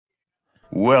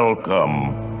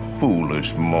Welcome,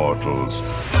 foolish mortals.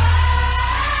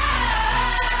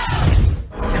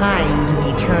 Time to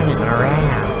be turning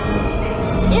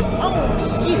around. If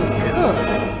only you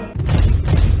could.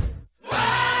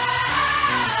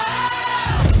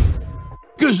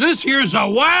 'Cause this here's the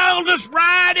wildest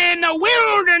ride in the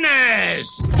wilderness!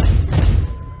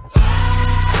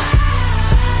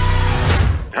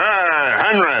 Hey,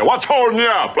 Henry, what's holding you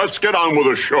up? Let's get on with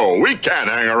the show. We can't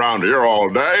hang around here all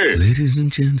day. Ladies and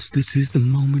gents, this is the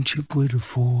moment you've waited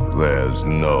for. There's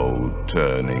no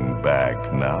turning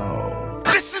back now.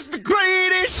 This is the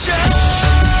greatest show!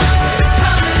 It's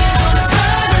coming over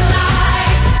the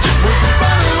lights. With the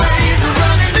runaways are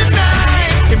running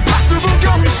tonight. Impossible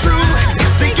comes true.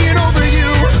 It's taking over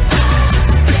you.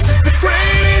 This is the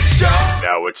greatest show.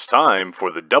 Now it's time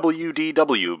for the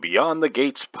WDW Beyond the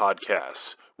Gates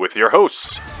podcast with your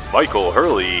hosts, Michael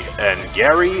Hurley and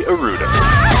Gary Aruda.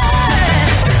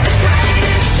 This is the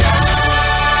greatest show.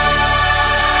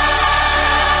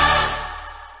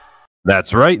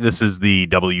 That's right. This is the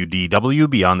WDW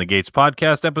Beyond the Gates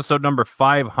podcast, episode number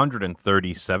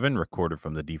 537, recorded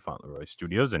from the DeFont Leroy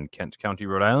Studios in Kent County,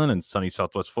 Rhode Island, and sunny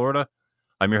Southwest Florida.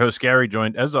 I'm your host, Gary,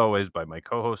 joined as always by my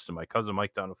co-host and my cousin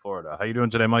Mike down in Florida. How you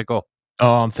doing today, Michael?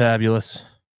 Oh, I'm fabulous.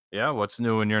 Yeah, what's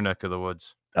new in your neck of the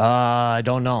woods? I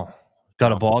don't know.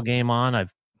 Got a ball game on.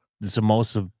 This is the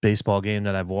most of baseball game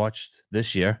that I've watched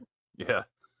this year. Yeah,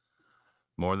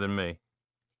 more than me.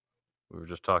 We were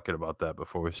just talking about that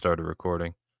before we started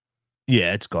recording.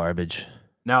 Yeah, it's garbage.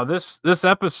 Now, this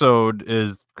episode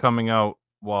is coming out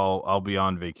while I'll be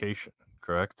on vacation,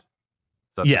 correct?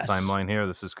 Is that Yes. the timeline here?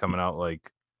 This is coming out like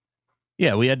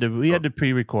Yeah, we had to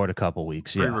pre-record a couple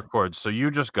weeks. Yeah, pre-record. So you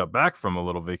just got back from a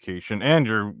little vacation, and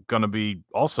you're gonna be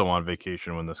also on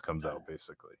vacation when this comes out,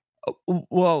 basically.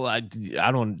 well, I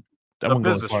wouldn't go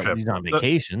as business far trip. as he's on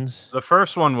vacations. The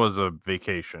first one was a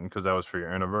vacation because that was for your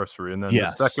anniversary, and then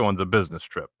Yes. the second one's a business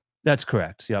trip. That's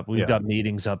correct. Yep, we've Yeah. got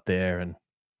meetings up there, and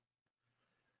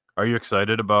Are you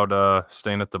excited about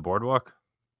staying at the boardwalk?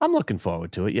 I'm looking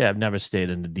forward to it. Yeah, I've never stayed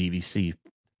in the DVC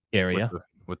area.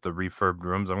 With the refurbed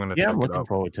rooms? I'm gonna Yeah, check I'm it looking out.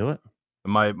 forward to it.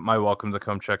 Am I welcome to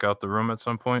come check out the room at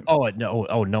some point? Oh,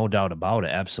 no doubt about it.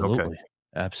 Absolutely,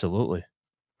 absolutely.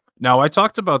 Now, I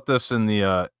talked about this in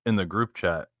the group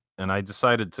chat, and I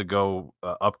decided to go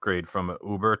upgrade from an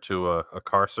Uber to a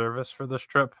car service for this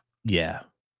trip. Yeah.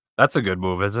 That's a good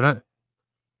move, isn't it?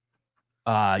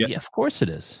 Yeah, of course it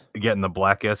is. Getting the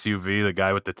black SUV, the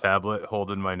guy with the tablet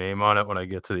holding my name on it when I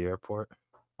get to the airport.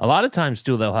 A lot of times,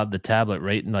 too, they'll have the tablet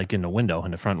right in the window,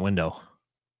 in the front window.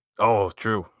 Oh,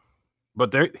 true.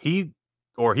 But he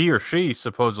or she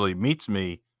supposedly meets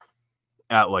me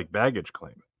at baggage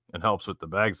claim and helps with the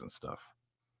bags and stuff.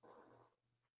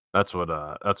 That's what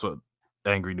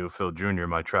Angry New Phil Jr.,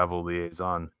 my travel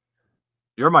liaison.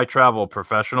 You're my travel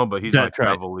professional, but he's That's my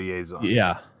right. travel liaison.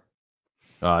 Yeah.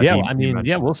 He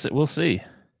mentioned we'll see. We'll see.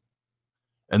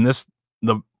 And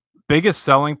the biggest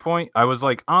selling point, I was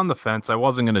on the fence. I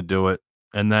wasn't going to do it.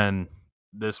 And then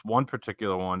this one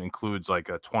particular one includes a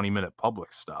 20-minute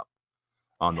Publix stop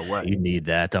on the way. You need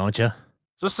that, don't you?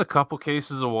 Just a couple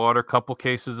cases of water, couple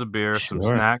cases of beer, some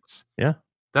Sure. snacks. Yeah.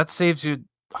 That saves you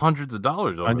hundreds of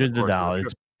dollars. Over Hundreds the of course the dollars.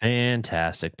 trip.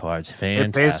 Fantastic parts. It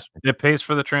Fantastic. pays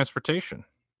for the transportation.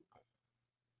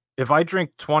 If I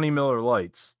drink 20 Miller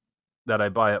Lights that I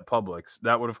buy at Publix,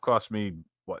 that would have cost me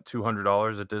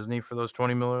 $200 at Disney for those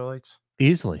 20 Miller Lights,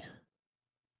 Easily.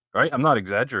 right? I'm not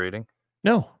exaggerating.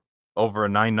 No. Over a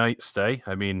 9-night stay.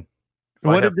 I mean, if I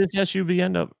What have- did this SUV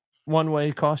end up one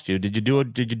way cost you? Did you do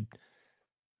it? Did you?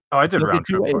 Oh, I did look at round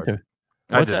two trip. ways, for it. or-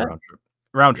 I What's did that? round trip.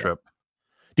 Round trip.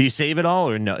 Do you save it all,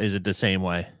 or no? Is it the same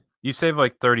way? You save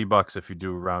 $30 if you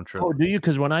do a round trip. Oh, do you?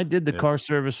 Because when I did the Yeah. car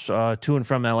service to and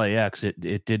from LAX, it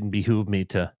didn't behoove me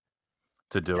to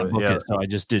to do book it. Yeah, it, so I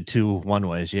just did 2 one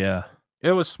ways. Yeah.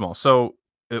 it was small. So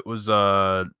it was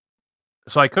so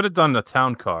I could have done the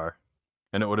town car,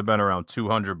 and it would have been around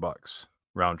 $200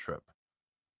 round trip.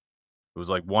 It was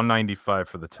 $195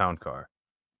 for the town car,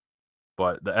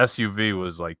 but the SUV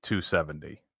was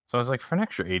 $270. So I was for an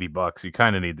extra $80, you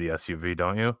kind of need the SUV,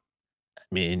 don't you? I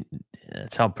mean,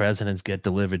 that's how presidents get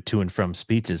delivered to and from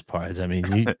speeches, parts. I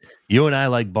mean, you and I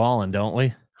like balling, don't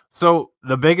we? So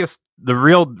the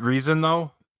real reason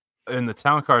though, in the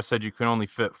town car said you can only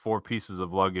fit 4 pieces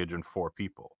of luggage and 4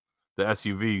 people. The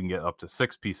SUV you can get up to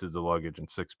 6 pieces of luggage and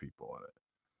 6 people in it.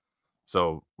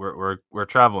 So we're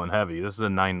traveling heavy. This is a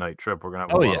 9-night trip. We're gonna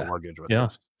have a lot of luggage with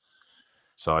us.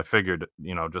 So I figured,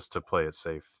 just to play it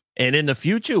safe. And in the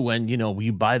future, when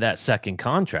you buy that second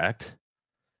contract,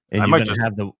 and I you're might going to just-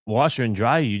 have the washer and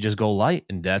dryer, you just go light,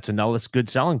 and that's another good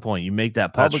selling point. You make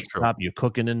that That's public true. stop, you're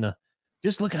cooking in the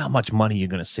Just look at how much money you're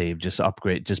gonna save. Just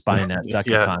upgrade. Just buying that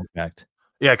second Yeah. contract.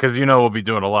 Yeah, because we'll be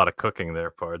doing a lot of cooking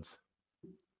there, Pards.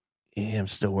 Yeah, I'm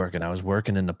still working. I was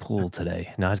working in the pool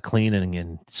today, not cleaning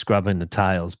and scrubbing the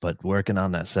tiles, but working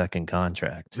on that second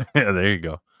contract. Yeah, there you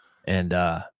go. And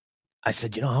I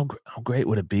said, how great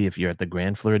would it be if you're at the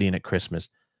Grand Floridian at Christmas,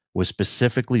 was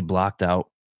specifically blocked out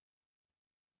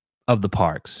of the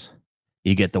parks.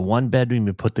 You get the one bedroom,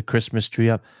 you put the Christmas tree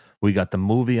up. We got the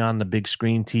movie on the big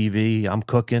screen TV. I'm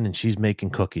cooking and she's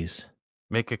making cookies.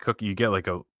 Make a cookie. You get like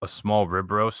a small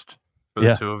rib roast for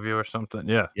Yeah. the two of you or something.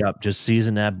 Yeah. Yep, just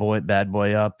season that bad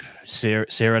boy up, sear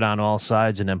it on all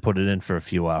sides, and then put it in for a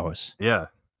few hours. Yeah.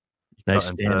 Nice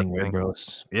cut into that standing rib thing.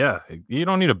 roast. Yeah. You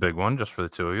don't need a big one just for the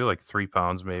two of you, like 3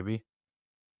 pounds maybe.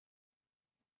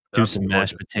 Do That'd some be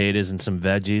mashed gorgeous. potatoes and some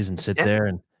veggies and sit Yeah. there,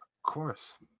 and Of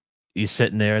course. you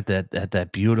sitting there at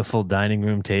that beautiful dining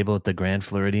room table at the Grand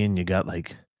Floridian. You got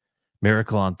like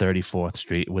Miracle on 34th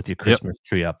Street with your Christmas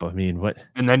tree up. I mean, what?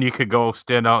 And then you could go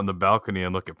stand out in the balcony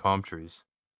and look at palm trees.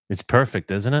 It's perfect,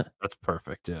 isn't it? That's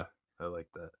perfect. Yeah. I like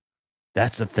that.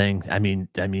 That's the thing. I mean,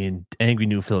 Angry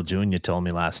New Phil Jr. told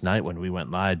me last night when we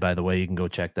went live. By the way, you can go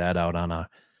check that out on our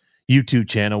YouTube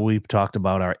channel. We talked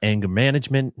about our anger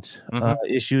management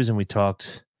issues, and we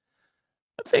talked,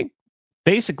 I think,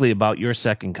 basically about your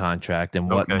second contract and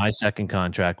what Okay. my second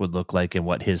contract would look like and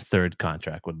what his third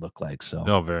contract would look like. So,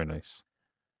 Oh, very nice.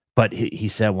 but he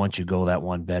said once you go that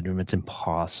one bedroom, it's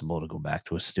impossible to go back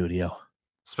to a studio.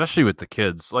 Especially with the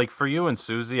kids. Like for you and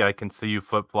Susie, I can see you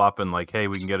flip flopping like, hey,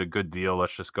 we can get a good deal.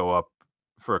 Let's just go up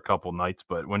for a couple nights.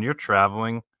 But when you're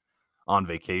traveling on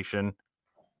vacation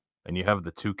and you have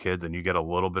the 2 kids and you get a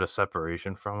little bit of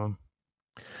separation from them.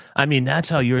 I mean, that's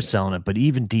how you're selling it. But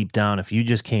even deep down, if you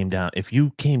came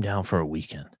down for a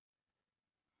weekend,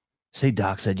 say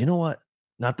Doc said, you know what?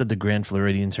 Not that the Grand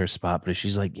Floridian's her spot, but if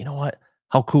she's like, you know what?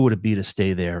 How cool would it be to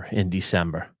stay there in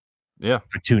December Yeah.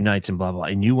 for 2 nights and blah, blah.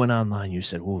 And you went online, you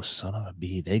said, oh, son of a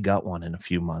bee, they got one in a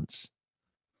few months.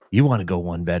 You want to go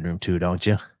 1 bedroom too, don't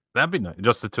you? That'd be nice.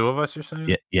 Just the 2 of us, you're saying?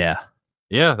 Yeah. Yeah.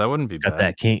 Yeah, that wouldn't be Got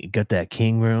bad. that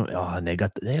king room. Oh, and they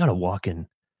got a walk-in.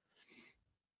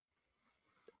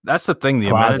 That's the thing. The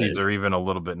Closet. amenities are even a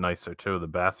little bit nicer too. The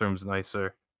bathroom's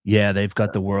nicer. Yeah, they've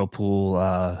got the whirlpool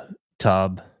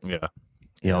tub.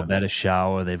 Yeah. Better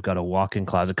shower. They've got a walk-in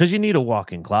closet because you need a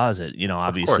walk-in closet.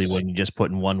 Obviously, course. when you just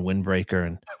put in one windbreaker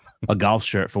and a golf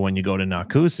shirt for when you go to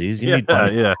Narcoossee's, you Yeah, need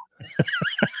plenty. yeah.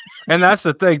 And that's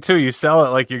the thing too. You sell it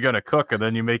like you're gonna cook, and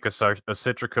then you make a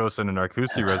Citricos and a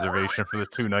Narcoossee reservation for the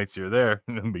 2 nights you're there.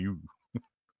 But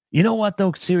You know what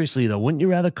though? Seriously though, wouldn't you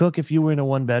rather cook if you were in a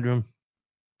 1 bedroom?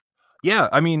 yeah,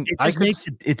 I mean, It I just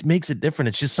could makes it different.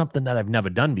 It's just something that I've never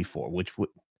done before. Which would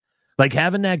like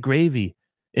having that gravy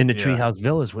in the Yeah. Treehouse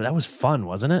Villas. That was fun,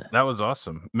 wasn't it? That was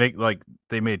awesome.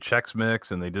 They made Chex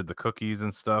Mix and they did the cookies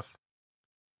and stuff.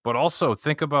 But also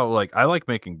think about I like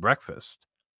making breakfast.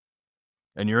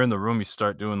 And you're in the room, you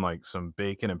start doing like some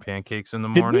bacon and pancakes in the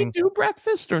Did morning. we do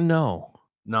breakfast or no?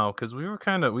 No, because we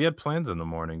had plans in the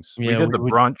mornings. Yeah, we did the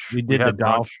brunch. We did the had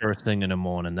golf brunch. first thing in the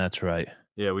morning. That's right.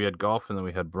 Yeah, we had golf and then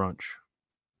we had brunch.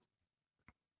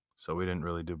 So we didn't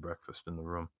really do breakfast in the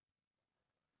room.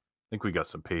 I think we got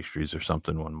some pastries or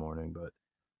something one morning, but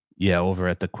Yeah, over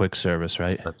at the quick service,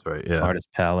 right? that's right. Yeah. Artist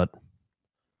palette.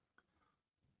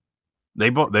 They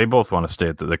both want to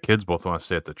stay the kids both want to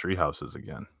stay at the tree houses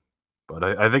again. But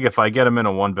I think if I get them in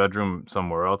a 1 bedroom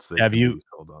somewhere else, they Have can you- be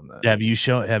sold on that.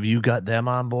 Have you got them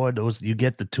on board? You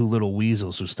get the 2 little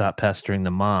weasels who stop pestering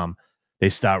the mom. They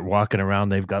start walking around.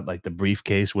 They've got like the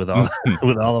briefcase with all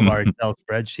with all of our Excel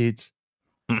spreadsheets.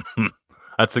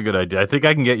 That's a good idea. I think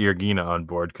I can get Yergina on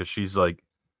board because she's like,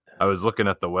 I was looking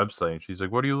at the website and she's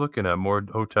like, "What are you looking at? More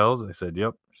hotels?" I said,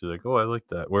 "Yep." She's like, "Oh, I like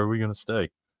that. Where are we gonna stay?"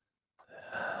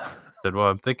 I said, "Well,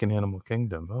 I'm thinking Animal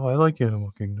Kingdom." "Oh, I like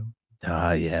Animal Kingdom."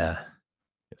 Ah, yeah.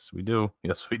 Yes, we do.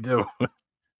 Yes, we do.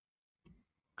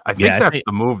 I think Yeah, I that's think-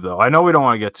 the move, though. I know we don't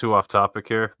want to get too off topic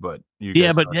here, but you Yeah,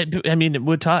 guys but are I mean,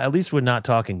 at least we're not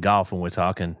talking golf when we're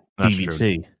talking That's true.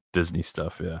 DVC. Disney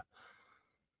stuff, yeah.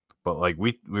 But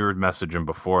we were messaging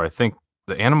before. I think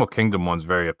the Animal Kingdom one's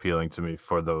very appealing to me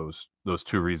for those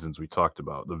 2 reasons we talked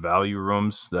about: the value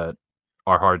rooms that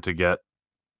are hard to get,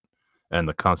 and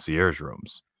the concierge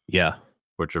rooms, Yeah.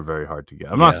 which are very hard to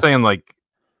get. I'm not Yeah. saying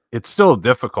it's still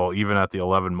difficult even at the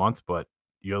 11-month, but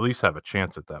you at least have a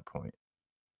chance at that point.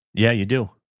 Yeah, you do.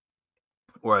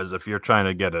 Whereas if you're trying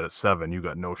to get a 7, you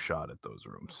got no shot at those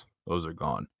rooms. Those are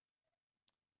gone.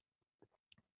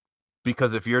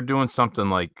 Because if you're doing something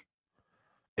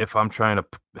if I'm trying to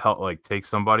help, take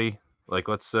somebody,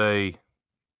 let's say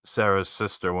Sarah's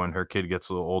sister, when her kid gets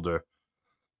a little older,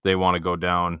 they want to go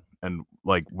down and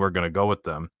like we're gonna go with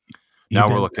them. You've Now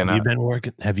we're been- looking have you at been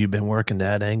working? Have you been working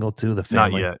that angle too? The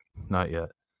not family? yet.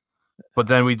 But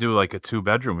then we do like a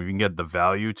 2-bedroom. We can get the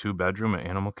value 2-bedroom at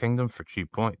Animal Kingdom for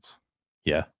cheap points.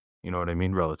 Yeah, You know what I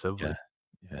mean? Relatively.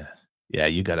 yeah.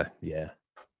 You gotta, yeah.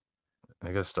 I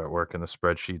gotta start working the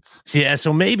spreadsheets. So, yeah,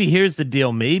 so maybe here's the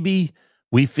deal. Maybe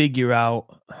we figure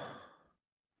out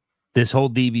this whole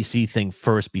DVC thing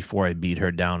first before I beat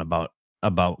her down about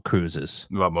cruises.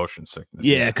 About motion sickness.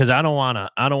 Yeah, because I don't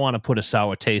wanna put a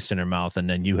sour taste in her mouth and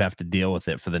then you have to deal with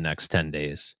it for the next 10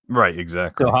 days. Right,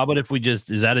 exactly. So how about if we is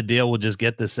that a deal? We'll just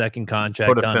get the second contract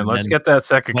Put a done. pin. and Let's then get that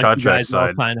second once you contract guys all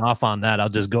signed. sign off on that, I'll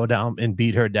just go down and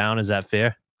beat her down. Is that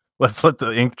fair? Let's let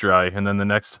the ink dry, and then the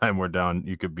next time we're down,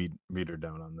 you could beat her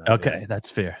down on that. Okay, that's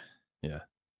fair.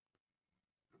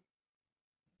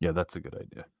 Yeah, that's a good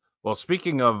idea. Well,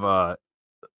 speaking of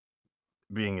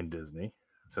being in Disney,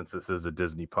 since this is a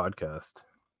Disney podcast,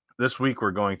 this week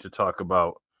we're going to talk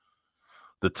about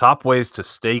the top ways to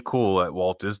stay cool at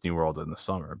Walt Disney World in the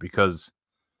summer. Because,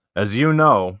 as you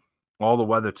know, all the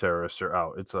weather terrorists are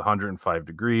out. It's 105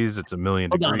 degrees. It's 1,000,000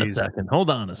 degrees. Hold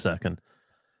on a second.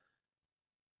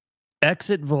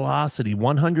 Exit velocity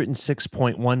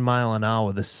 106.1 mile an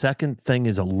hour. The second thing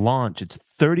is a launch. It's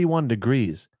 31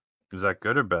 degrees. Is that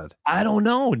good or bad? I don't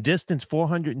know. Distance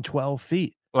 412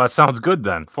 feet. Well, that sounds good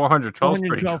then. 412 is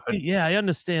pretty 412 good. feet. Yeah, I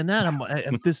understand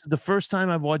that. This is the first time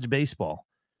I've watched baseball.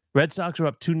 Red Sox were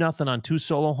up 2-0 on 2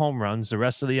 solo home runs. The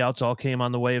rest of the outs all came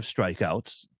on the way of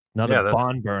strikeouts. Another Yeah, that's-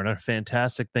 barn burner.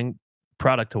 Fantastic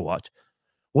product to watch.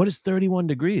 What is 31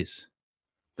 degrees?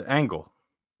 The angle.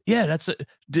 Yeah, is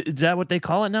that what they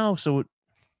call it now? So I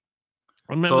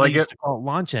remember So they they used get- to call it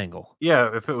launch angle.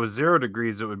 Yeah, if it was 0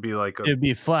 degrees, it would be like a It'd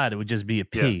be flat. It would just be a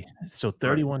P. So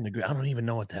 31 degrees. I don't even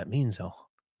know what that means though.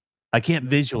 I can't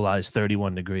visualize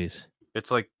 31 degrees.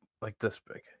 it's like this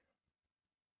big.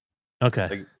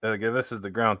 Okay. Like, this is the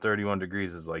ground. 31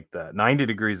 degrees is like that. 90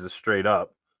 degrees is straight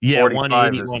up. Yeah, 45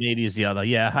 180 is the other.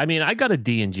 Yeah. I mean, I got a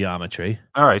D in geometry.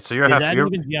 All right, so you're Is half. that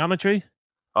even geometry?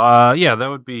 Yeah, that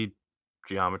would be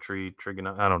geometry,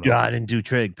 trigonometry. I don't know. Yeah, I didn't do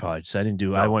trig parts. I didn't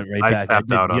do. I No, went right I back. I tapped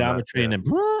did out on that, geometry and then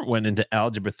went into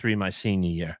algebra 3 my senior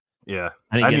year. Yeah,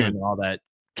 I didn't I get didn't into all that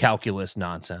calculus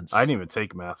nonsense. I didn't even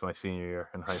take math my senior year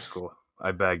in high school.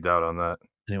 I bagged out on that.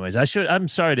 Anyways, I'm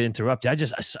sorry to interrupt you. I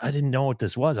didn't know what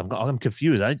this was. I'm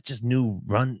confused. I just knew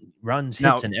runs,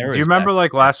 Now, hits, and errors. do you remember back-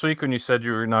 like last week when you said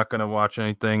you were not going to watch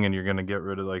anything and you're going to get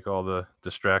rid of like all the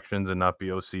distractions and not be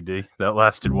OCD? That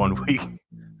lasted 1 week.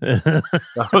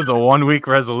 That was a 1 week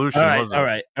resolution. all right, wasn't all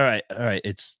it? right.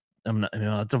 I'm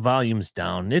not. The volume's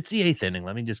down. It's the 8th inning.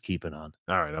 Let me just keep it on.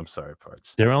 All right, I'm sorry,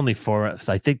 parts. They're only 4.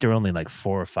 I think they're only like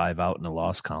 4 or 5 out in the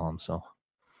loss column. So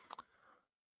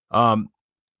I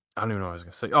don't even know what I was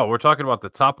going to say. Oh, we're talking about the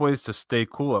top ways to stay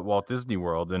cool at Walt Disney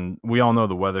World. And we all know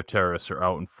the weather terrorists are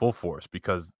out in full force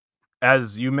because,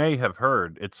 as you may have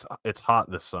heard, it's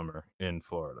hot this summer in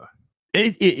Florida.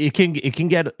 it can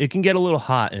get a little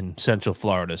hot in Central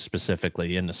Florida,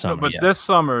 specifically in the No, summer. but yeah. this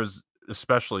summer is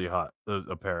especially hot,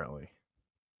 apparently,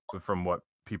 from what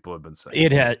people have been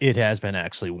saying. It has been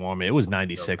actually warm. It was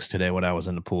 96 today when I was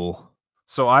in the pool.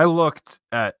 So I looked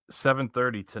at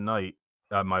 7:30 tonight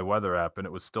at my weather app, and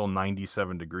it was still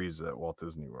 97 degrees at Walt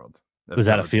Disney World. Was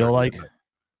that a feel 7:30 like? tonight.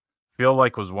 Feel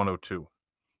like was 102.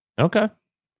 Okay.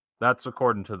 That's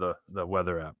according to the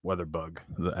weather app, WeatherBug,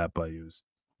 the app I use.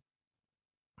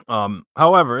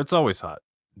 However, it's always hot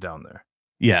down there,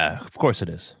 Yeah, of course it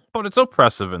is. but it's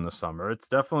oppressive in the summer. It's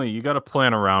definitely, you got to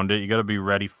plan around it. You got to be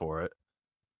ready for it.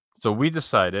 So we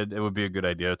decided it would be a good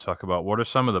idea to talk about what are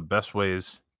some of the best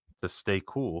ways to stay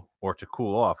cool or to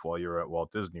cool off while you're at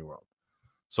Walt Disney World.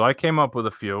 So I came up with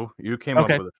a few. You came up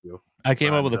Okay. with a few. I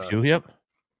came up with a And, few. Yep.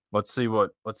 Let's see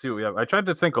what we have. I tried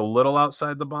to think a little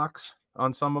outside the box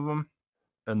on some of them,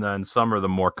 and then some are the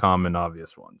more common,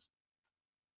 obvious ones.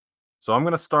 So I'm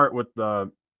gonna start with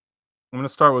one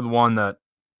that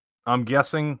I'm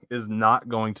guessing is not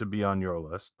going to be on your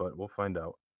list, but we'll find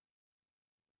out.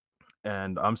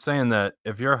 And I'm saying that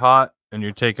if you're hot and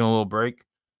you're taking a little break,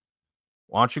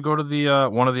 why don't you go to the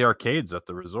one of the arcades at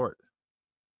the resort?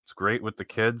 It's great with the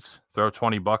kids. Throw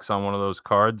 $20 on one of those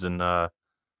cards and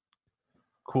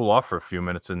cool off for a few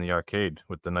minutes in the arcade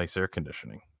with the nice air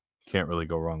conditioning. Can't really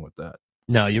go wrong with that.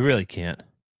 No, you really can't.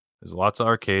 There's lots of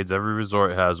arcades. Every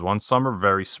resort has one. Some are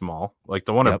very small. Like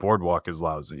the one Yep. at Boardwalk is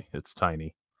lousy. It's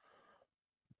tiny.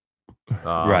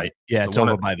 Right. Yeah, the it's one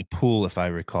over at- by the pool, if I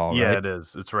recall. Yeah, right? it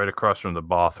is. It's right across from the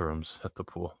bathrooms at the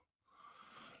pool.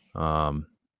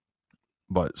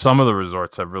 But some of the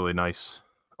resorts have really nice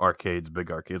arcades,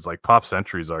 big arcades. Like Pop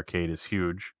Century's arcade is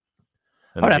huge.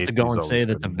 And I'd the have to AC go is and say always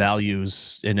that good the in there.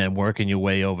 values and then working your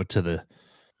way over to the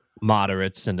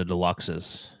moderates and the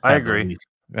deluxes. I have the agree. least,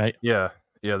 right? Yeah,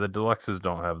 the deluxes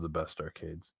don't have the best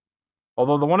arcades.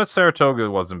 Although the one at Saratoga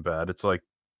wasn't bad. It's like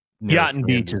near a Yacht and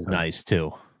Beach community is center. nice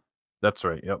too. That's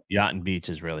right. Yep. Yacht and Beach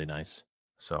is really nice.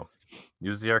 So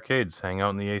use the arcades, hang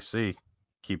out in the AC,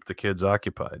 keep the kids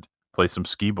occupied, play some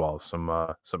skee ball, some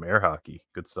air hockey,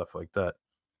 good stuff like that.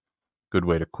 Good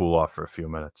way to cool off for a few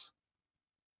minutes.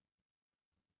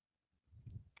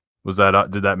 Was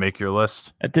that did that make your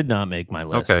list? That did not make my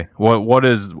list. Okay. What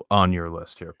is on your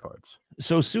list here, Parts?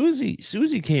 So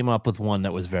Susie came up with one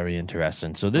that was very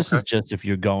interesting. So this is just if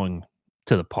you're going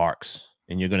to the parks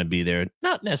and you're going to be there,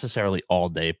 not necessarily all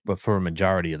day, but for a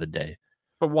majority of the day.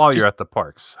 But while Just you're at the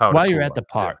parks, how to While you're cool at the off,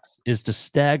 yeah. parks, is to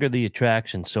stagger the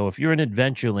attraction. So if you're in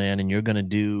Adventureland and you're going to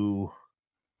do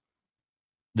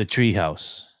the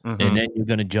treehouse, Mhm. and then you're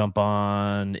going to jump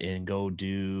on and go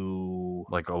do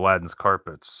Like Aladdin's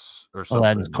carpets or something.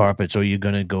 Aladdin's carpets, or you're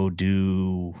going to go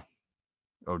do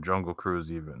Oh, Jungle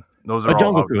Cruise even. Those are a all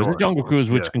jungle cruise,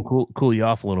 outdoor. which can cool you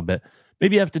off a little bit.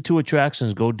 Maybe after 2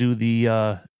 attractions, go do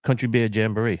the Country Bear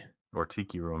Jamboree Or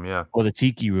Tiki Room, yeah. or the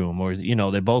Tiki Room, or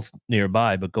they're both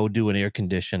nearby, but go do an air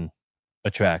conditioned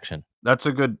attraction. That's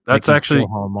a good. Like That's actually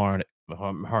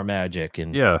Her Magic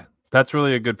and yeah. That's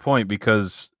really a good point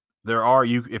because there are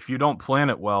if you don't plan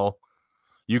it well,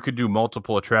 you could do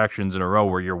multiple attractions in a row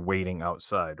where you're waiting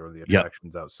outside or the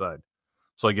attractions outside.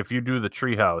 So like if you do the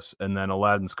treehouse and then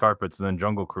Aladdin's carpets and then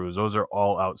Jungle Cruise, those are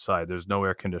all outside. There's no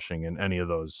air conditioning in any of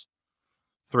those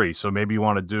 3. So maybe you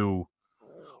want to do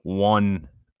one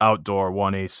outdoor,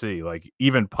 one AC. Like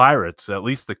even Pirates, at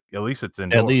least it's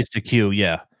indoor. at least a queue,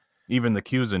 yeah. Even the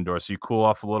queue's indoor, so you cool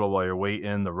off a little while you're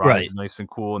waiting. The ride's nice and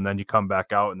cool, and then you come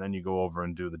back out, and then you go over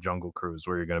and do the Jungle Cruise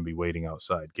where you're going to be waiting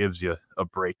outside. Gives you a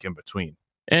break in between.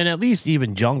 And at least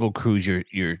even Jungle Cruise,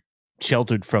 you're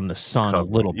sheltered from the sun a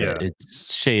little bit. yeah.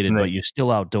 It's shaded, And but you're still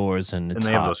outdoors, and it's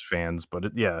they hot. have those fans, but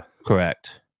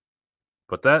Correct.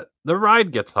 But the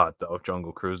ride gets hot though.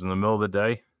 Jungle Cruise in the middle of the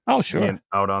day. Oh, sure. Being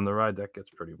out on the ride, that gets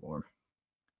pretty warm.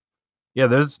 Yeah,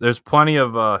 there's plenty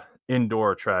of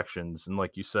indoor attractions, and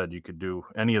like you said, you could do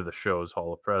any of the shows: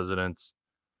 Hall of Presidents,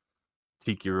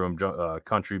 Tiki Room,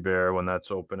 Country Bear when that's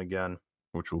open again,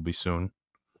 which will be soon.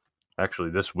 Actually,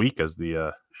 this week as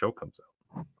the show comes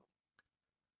out.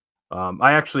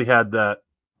 I actually had that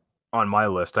on my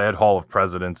list. I had Hall of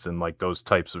Presidents and like those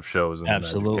types of shows. In the Magic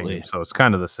Absolutely. Kingdom, so it's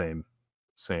kind of the same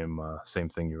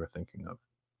thing you were thinking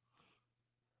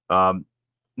of.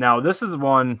 Now this is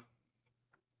one.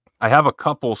 I have a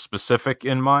couple specific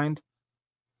in mind,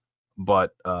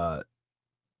 but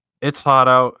it's hot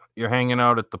out. You're hanging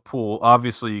out at the pool.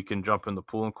 Obviously, you can jump in the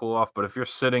pool and cool off. But if you're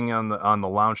sitting on the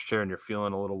lounge chair and you're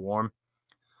feeling a little warm,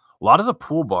 a lot of the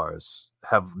pool bars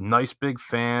have nice big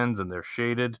fans and they're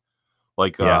shaded.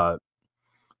 Like the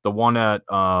one at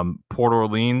Port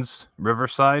Orleans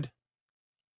Riverside,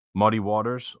 Muddy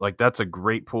Waters. Like that's a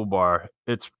great pool bar.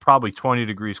 It's probably 20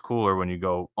 degrees cooler when you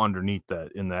go underneath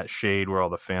that in that shade where all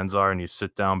the fans are, and you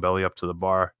sit down belly up to the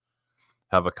bar,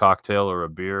 have a cocktail or a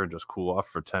beer, and just cool off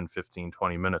for 10, 15,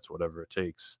 20 minutes, whatever it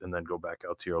takes, and then go back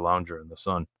out to your lounger in the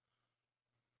sun.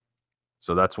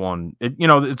 So that's one.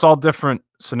 It's all different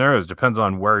scenarios. Depends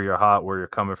on where you're hot, where you're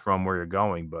coming from, where you're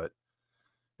going. But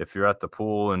if you're at the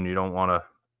pool and you don't want to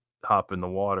hop in the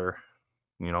water,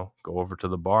 go over to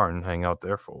the bar and hang out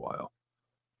there for a while.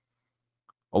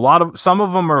 Some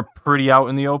of them are pretty out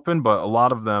in the open, but a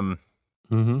lot of them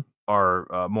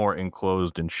are more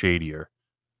enclosed and shadier.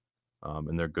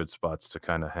 And they're good spots to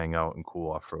kind of hang out and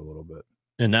cool off for a little bit.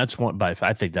 And that's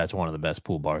I think that's one of the best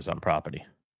pool bars on property.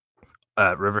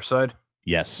 At Riverside?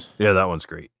 Yes. Yeah, that one's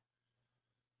great.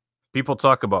 People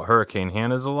talk about Hurricane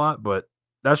Hannah's a lot, but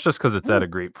that's just because it's at a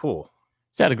great pool.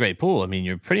 It's at a great pool. I mean,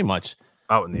 you're pretty much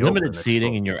out in the limited open,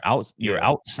 seating, and you're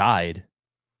outside.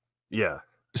 Yeah.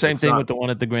 Same thing with the one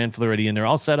at the Grand Floridian. They're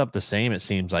all set up the same, it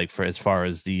seems like, for as far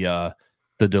as the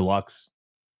deluxe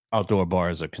outdoor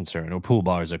bars are concerned, or pool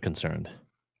bars are concerned.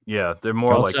 Yeah, they're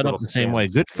more all like set up the same way.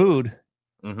 Good food.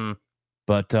 Mm-hmm.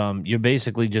 But you're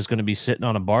basically just going to be sitting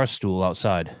on a bar stool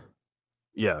outside.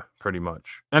 Yeah, pretty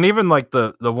much. And even like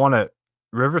the one at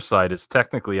Riverside is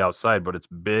technically outside, but it's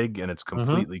big and it's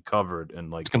completely covered and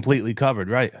like it's completely covered,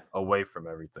 right? Away from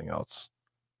everything else.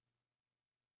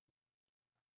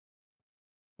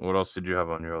 What else did you have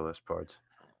on your list, Parts?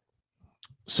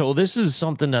 So this is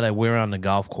something that I wear on the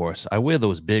golf course. I wear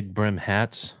those big brim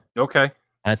hats. Okay.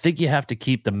 I think you have to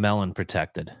keep the melon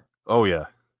protected. Oh yeah.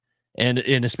 And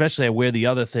especially I wear the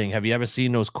other thing. Have you ever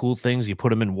seen those cool things? You put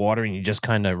them in water and you just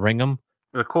kind of wring them.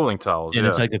 The cooling towels, and yeah.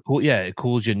 it's like it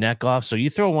cools your neck off. So you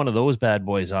throw one of those bad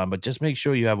boys on, but just make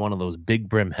sure you have one of those big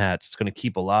brim hats. It's going to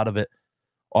keep a lot of it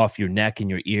off your neck and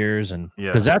your ears, and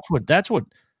Yeah. because that's what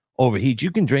overheats.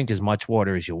 You can drink as much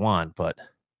water as you want, but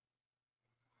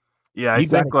Yeah, I you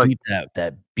got think to like keep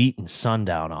that beating sun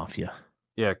down off you.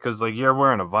 yeah, because like you're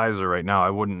wearing a visor right now. I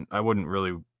wouldn't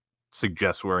really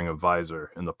suggest wearing a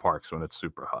visor in the parks when it's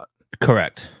super hot.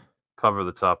 Correct. Cover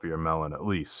the top of your melon at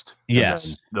least. And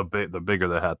Yes. then the bigger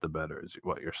the hat, the better is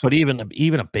what you're saying. But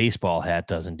even a baseball hat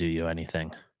doesn't do you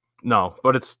anything. No,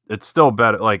 but it's still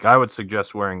better. Like I would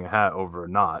suggest wearing a hat over a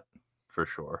knot for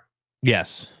sure.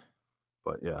 Yes.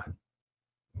 But yeah,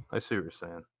 I see what you're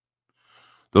saying.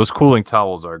 Those cooling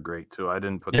towels are great too. I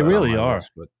didn't put They that on really my are.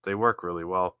 list, but they work really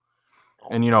well.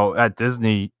 And at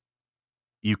Disney,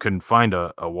 you can find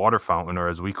a water fountain, or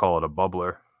as we call it, a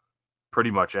bubbler, pretty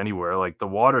much anywhere. Like the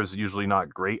water is usually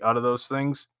not great out of those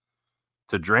things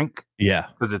to drink Yeah.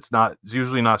 because it's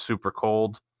usually not super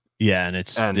cold. Yeah, and it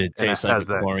tastes like has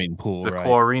a chlorine pool, the right?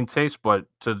 chlorine taste, but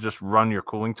to just run your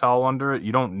cooling towel under it,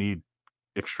 you don't need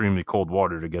extremely cold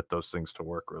water to get those things to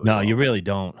work really No, well. you really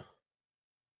don't.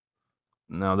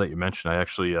 Now that you mention, I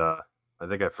actually I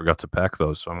think I forgot to pack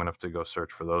those, so I'm gonna have to go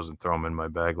search for those and throw them in my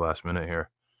bag last minute here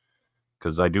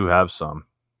because I do have some,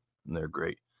 and they're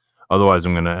great. Otherwise,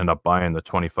 I'm gonna end up buying the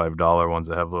 $25 ones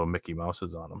that have little Mickey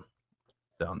Mouses on them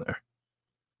down there.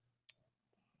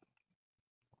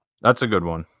 That's a good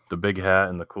one. The big hat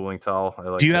and the cooling towel. I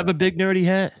like. Do you that. have a big nerdy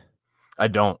hat? I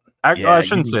don't. Yeah, I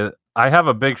shouldn't say that. I have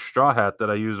a big straw hat that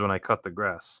I use when I cut the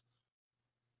grass.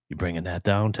 You bringing that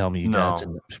down? Tell me you No. got it.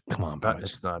 Come on, boys.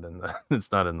 It's not in the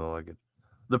it's not in the luggage.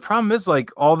 The problem is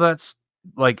like all that's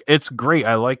like it's great.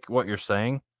 I like what you're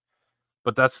saying,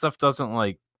 but that stuff doesn't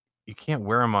like you can't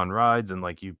wear them on rides and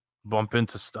like you bump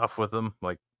into stuff with them.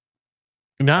 Like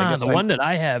Nah, guess the one that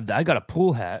I have, I got a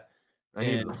pool hat. I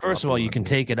need And to first drop of all, one you in can here.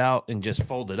 take it out and just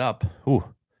fold it up. Ooh,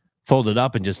 fold it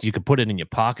up and just you could put it in your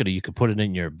pocket or you could put it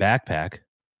in your backpack.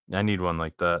 I need one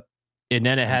like that. And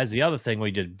then it has the other thing where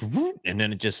you just and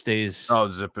then it just stays. Oh,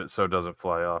 zip it so it doesn't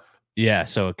fly off. Yeah,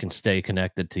 so it can stay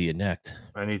connected to your neck.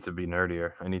 I need to be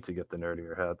nerdier. I need to get the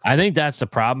nerdier hats. I think that's the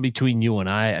problem between you and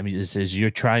I. I mean, is you're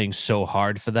trying so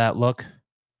hard for that look.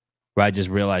 Where I just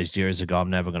realized years ago I'm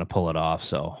never going to pull it off.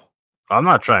 So I'm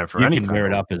not trying for you any can kind nerd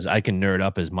of up as I can nerd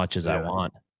up as much as I Yeah.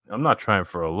 want. I'm not trying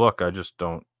for a look. I just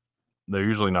don't. They're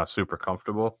usually not super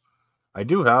comfortable. I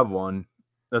do have one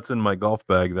that's in my golf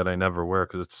bag that I never wear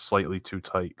because it's slightly too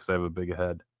tight because I have a big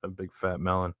head, a big fat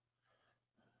melon.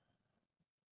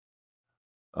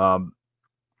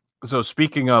 So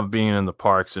speaking of being in the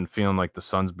parks and feeling like the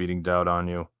sun's beating down on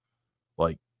you,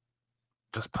 like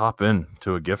just pop in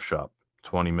to a gift shop,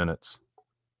 20 minutes.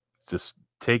 Just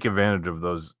take advantage of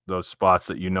those spots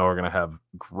that are going to have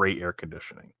great air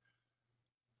conditioning.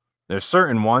 There's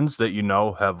certain ones that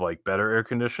have like better air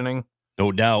conditioning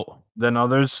No doubt. than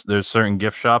others. There's certain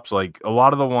gift shops, like a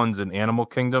lot of the ones in Animal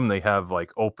Kingdom, they have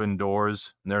like open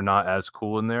doors and they're not as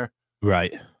cool in there.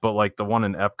 Right. But like the one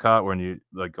in Epcot when you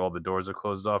like all the doors are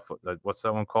closed off, what's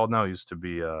that one called now? It used to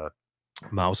be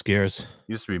Mouse gears.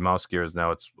 Mouse Gears.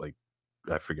 Now it's like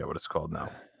I forget what it's called now.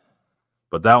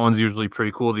 But that one's usually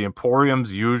pretty cool. The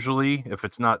Emporium's usually, if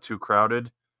it's not too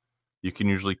crowded, you can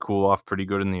usually cool off pretty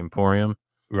good in the Emporium.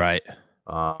 Right.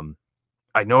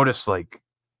 I noticed like,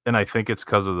 and I think it's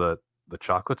because of the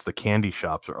chocolates, the candy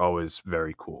shops are always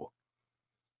very cool.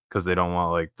 Because they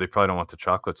probably don't want the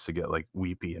chocolates to get like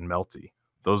weepy and melty.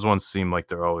 Those ones seem like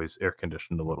they're always air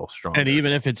conditioned a little stronger. And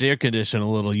even if it's air conditioned a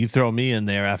little, you throw me in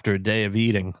there after a day of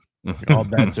eating, all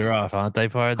bets are off, aren't they,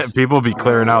 Pards? People be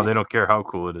clearing out. They don't care how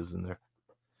cool it is in there.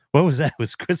 What was that?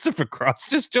 Was Christopher Cross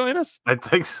just join us? I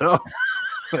think so.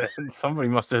 Somebody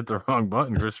must have hit the wrong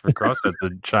button. Christopher Cross had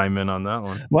to chime in on that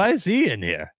one. Why is he in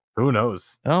here? Who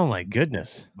knows? Oh my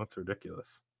goodness. That's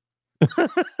ridiculous.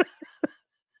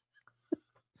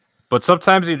 But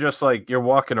sometimes you're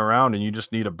walking around and you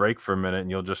just need a break for a minute and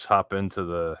you'll just hop into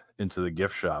the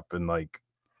gift shop and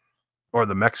or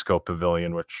the Mexico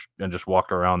Pavilion, and just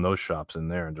walk around those shops in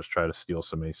there and just try to steal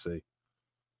some AC.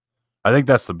 I think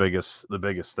that's the biggest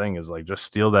thing is like just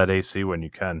steal that AC when you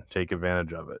can. Take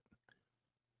advantage of it.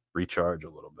 Recharge a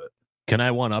little bit. Can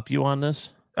I one up you on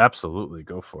this? Absolutely,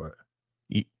 go for it.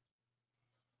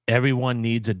 Everyone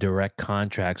needs a direct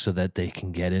contract so that they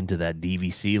can get into that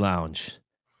DVC lounge.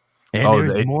 And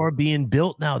there's more being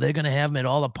built now. They're going to have them at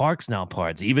all the parks now,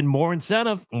 Parts. Even more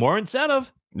incentive. More incentive.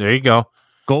 There you go.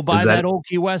 Go buy that old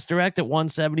Key West Direct at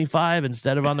 $175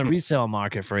 instead of on the resale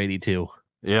market for $82.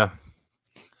 Yeah.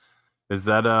 Is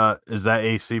that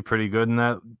AC pretty good in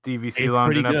that DVC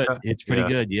lounge? Pretty good. It's pretty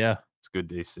good, yeah. It's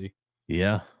good AC.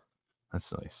 Yeah.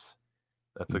 That's nice.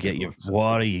 That's You a get good your one. So-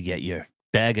 water, you get your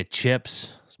bag of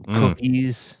chips, some Mm.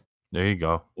 cookies, There you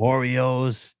go.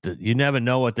 Oreos. You never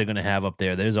know what they're gonna have up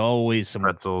there. There's always some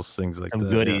Pretzels, things like that. yeah.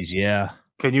 goodies. Yeah.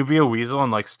 Can you be a weasel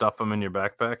and like stuff them in your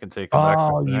backpack and take them back?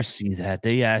 for Oh, the you next- see that?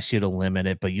 They ask you to limit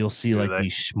it, but you'll see Do like they?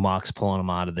 these schmucks pulling them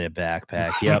out of their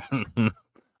backpack.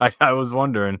 Yep. I was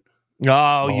wondering. Oh,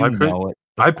 Well, you know it.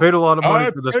 I paid a lot of money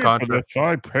for this contract.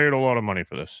 I paid a lot of money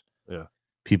for this. Yeah.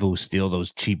 People who steal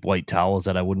those cheap white towels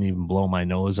that I wouldn't even blow my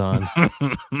nose on.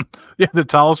 Yeah, the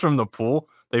towels from the pool,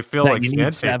 they feel That like you need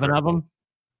 7 sandpaper. of them.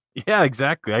 Yeah,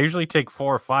 exactly. I usually take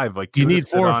 4 or 5. Like You 2 to need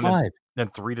sit 4 or on 5.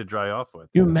 and 3 to dry off with.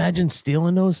 You imagine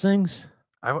stealing those things?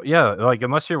 Yeah, like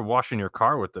unless you're washing your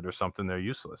car with it or something, they're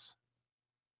useless.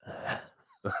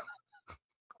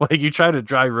 Like you try to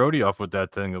dry roadie off with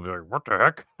that thing, you'll be like, "What the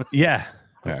heck? Yeah.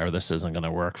 Or this isn't going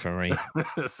to work for me.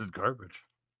 This is garbage."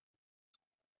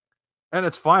 And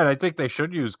it's fine. I think they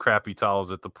should use crappy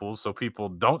towels at the pool so people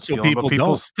don't So steal them, but people people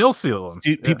don't. still steal them.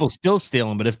 People still steal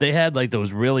them, but if they had like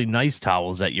those really nice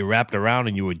towels that you wrapped around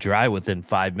and you would dry within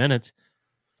 5 minutes,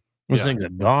 those Yeah. things are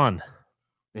gone.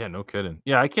 Yeah, no kidding.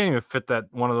 Yeah, I can't even fit that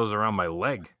one of those around my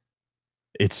leg.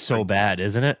 It's so bad,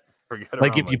 isn't it? Forget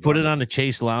Like around if my you put it body. on the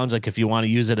Chase Lounge, like if you want to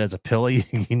use it as a pillow, you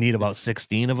need about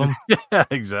 16 of them. Yeah,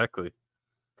 exactly.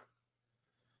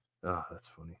 Oh, that's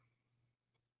funny.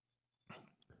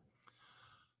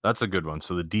 That's a good one.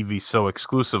 So the DV So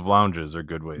exclusive lounges are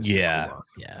good ways. to Yeah, cool off.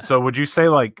 yeah. So would you say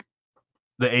like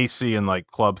the AC in like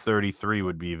Club 33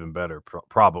 would be even better?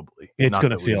 Probably. It's Not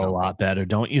going to that we feel a know. lot better,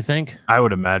 don't you think? I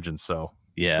would imagine so.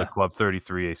 The Yeah. Club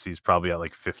 33 AC is probably at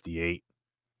like 58.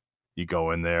 You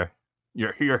go in there,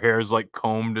 your hair is like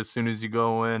combed as soon as you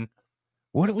go in.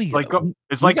 What do we Like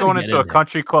it's we like gotta going get into a in there.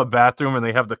 country club bathroom and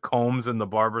they have the combs in the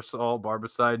barber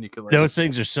side, and you can like. Those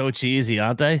things are so cheesy,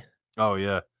 aren't they? Oh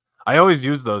yeah, I always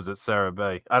use those at Sarah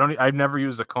Bay. I've never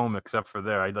used a comb except for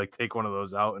there. I'd like take one of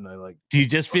those out and I like. Do you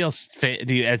just feel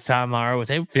do you, as Tom Mara would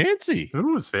say, fancy?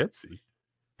 Ooh, it's fancy.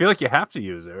 Feel like you have to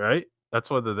use it, right? That's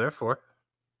what they're there for.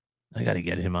 I got to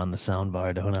get him on the sound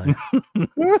bar, don't I?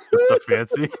 Just a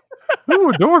fancy. Ooh,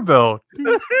 a doorbell.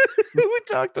 We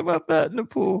talked about that in the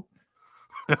pool.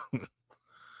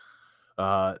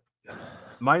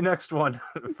 My next one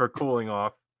for cooling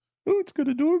off. Oh, it's got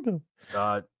a doorbell.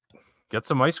 Get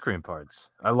some ice cream parts.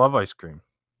 I love ice cream.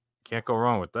 Can't go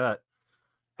wrong with that.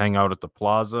 Hang out at the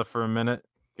plaza for a minute.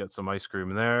 Get some ice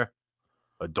cream there.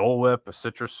 A Dole Whip, a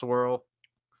citrus swirl.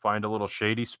 Find a little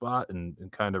shady spot and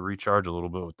kind of recharge a little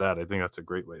bit with that. I think that's a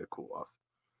great way to cool off.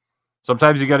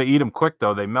 Sometimes you got to eat them quick,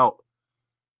 though. They melt.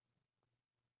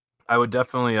 I would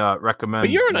definitely recommend.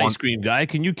 But you're an one- ice cream guy.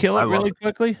 Can you kill I it love really it.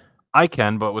 quickly? I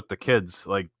can, but with the kids,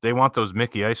 like they want those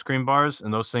Mickey ice cream bars,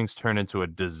 and those things turn into a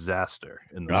disaster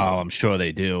in the Oh, I'm sure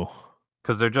they do.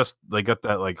 because they got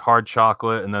that like hard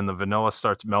chocolate, and then the vanilla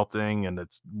starts melting, and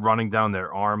it's running down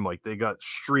their arm. Like they got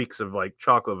streaks of like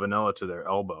chocolate vanilla to their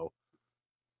elbow,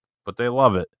 but they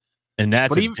love it. And that's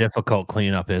But a even- difficult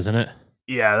cleanup, isn't it?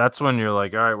 Yeah, that's when you're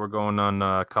like, all right, we're going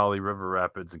on Kali River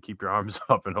Rapids, and keep your arms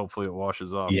up, and hopefully it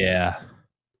washes off. Yeah.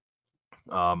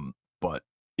 But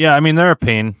yeah, I mean they're a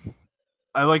pain.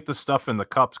 I like the stuff in the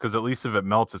cups because at least if it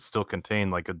melts, it's still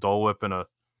contained, like a Dole Whip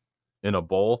in a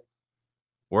bowl.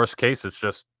 Worst case, it's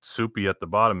just soupy at the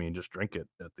bottom. And you just drink it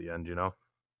at the end, you know.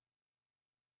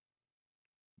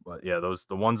 But yeah,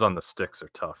 the ones on the sticks are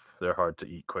tough. They're hard to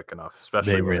eat quick enough,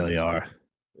 especially They when really it's- are.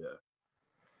 Yeah.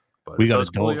 But We it got a does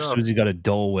cool Dole. you off. Susie got a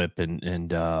Dole Whip,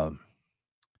 and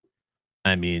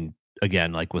I mean,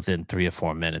 again, like within 3 or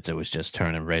 4 minutes, it was just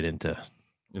turning right into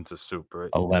into soup, right?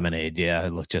 a lemonade. Yeah,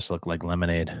 it looked like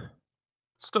lemonade.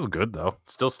 Still good though.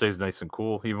 Still stays nice and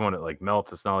cool, even when it like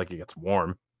melts. It's not like it gets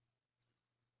warm.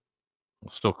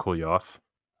 It'll still cool you off.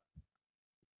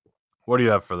 What do you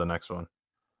have for the next one?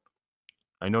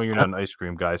 I know you're not an ice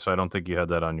cream guy, so I don't think you had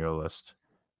that on your list.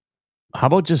 How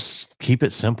about just keep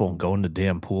it simple and go in the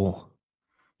damn pool?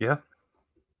 Yeah.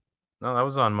 No, that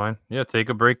was on mine. Yeah, take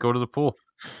a break, go to the pool.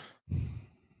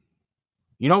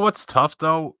 You know what's tough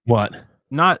though? What?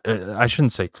 Not I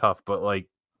shouldn't say tough, but like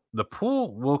the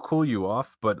pool will cool you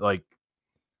off, but like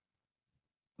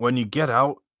when you get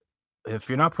out, if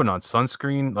you're not putting on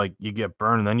sunscreen, like you get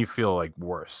burned and then you feel like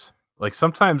worse. Like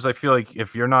sometimes I feel like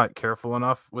if you're not careful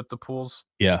enough with the pools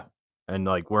Yeah. and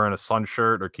like wearing a sun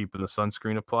shirt or keeping the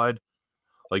sunscreen applied,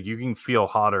 like you can feel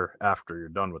hotter after you're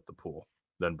done with the pool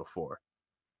than before.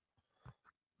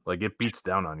 Like it beats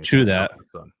down on you. True sitting out that. in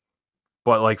the sun.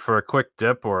 But like for a quick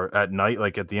dip or at night,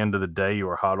 like at the end of the day, you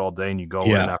were hot all day and you go in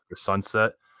Yeah. after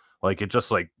sunset, like it just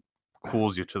like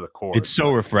cools you to the core. It's so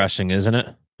refreshing, isn't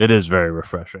it? It is very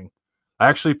refreshing. I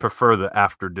actually prefer the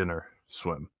after dinner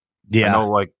swim I Yeah. know,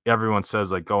 like, everyone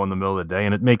says, like, go in the middle of the day,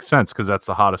 and it makes sense because that's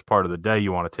the hottest part of the day.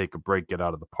 You wanna take a break, get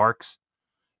out of the parks,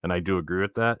 and I do agree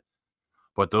with that.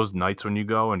 But those nights when you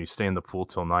go and you stay in the pool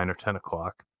till 9 or 10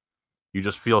 o'clock, you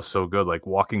just feel so good, like,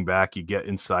 walking back, you get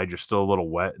inside, you're still a little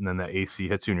wet, and then the AC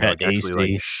hits you, and you're, That like, actually, like,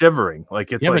 AC. shivering,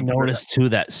 like, it's You ever like notice too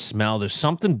that smell? There's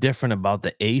something different about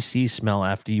the AC smell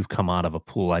after you've come out of a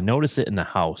pool. I notice it in the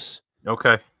house.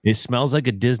 Okay. It smells like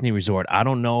a Disney resort. I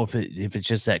don't know if it's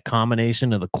just that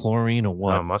combination of the chlorine or Oh,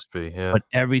 what, it must be, yeah. but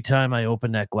every time I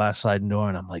open that glass sliding door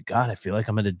and I'm like, God, I feel like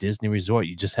I'm at a Disney resort.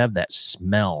 You just have that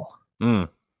smell. Mm,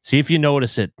 See if you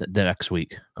notice it the next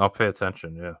week I'll pay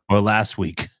attention, yeah. or last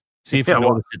week. See if Yeah, you well,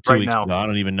 noticed it 2 right weeks now. ago. I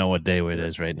don't even know what day it Yeah.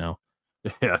 is right now.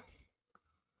 Yeah.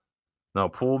 No,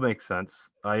 pool makes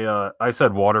sense. I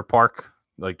said water park,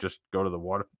 like, just go to the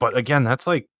water, but again, that's,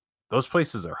 like, those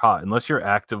places are hot, unless you're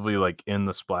actively, like, in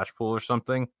the splash pool or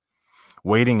something,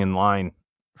 waiting in line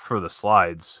for the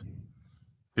slides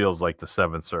feels like the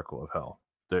 7th circle of hell.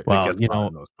 It Well, gets hot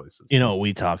in those places. You know what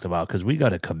we talked about because we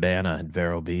got a cabana at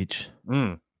Vero Beach.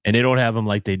 Mm, And they don't have them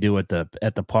like they do at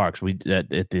the parks. We at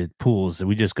the pools.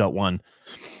 We just got one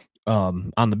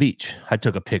on the beach. I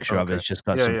took a picture of it. okay. It's just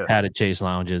got Yeah, some yeah. padded chase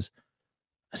lounges.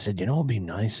 I said, you know what'd be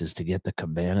nice is to get the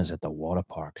cabanas at the water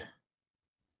park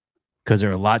because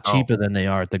they're a lot Oh. cheaper than they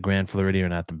are at the Grand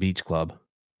Floridian at the beach club.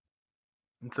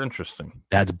 It's interesting.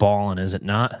 That's balling, is it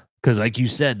not? Because like you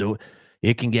said,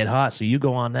 it can get hot. So you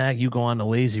go on that, you go on the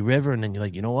lazy river, and then you're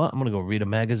like, you know what? I'm gonna go read a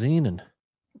magazine and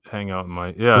Hang out in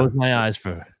my close my eyes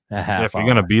for a Yeah, half if you're hour.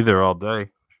 gonna be there all day,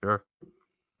 sure.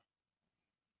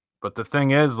 But the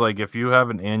thing is, like, if you have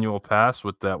an annual pass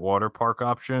with that water park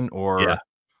option, or Yeah.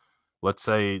 let's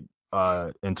say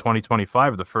in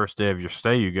 2025, the first day of your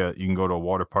stay, you can go to a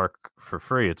water park for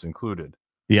free. It's included,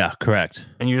 Yeah, correct.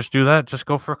 and you just do that. Just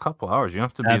go for a couple hours. You don't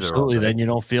have to be there all Absolutely. day. Then you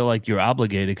don't feel like you're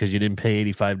obligated because you didn't pay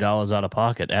 $85 out of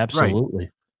pocket. Absolutely.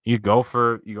 You go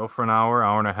for an hour,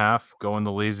 hour and a half. Go in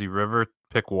the lazy river.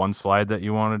 Pick one slide that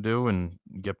you want to do, and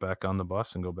get back on the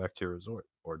bus and go back to your resort,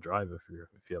 or drive if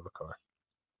you have a car.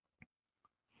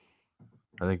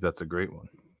 I think that's a great one.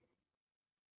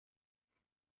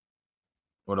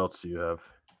 What else do you have?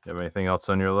 You have anything else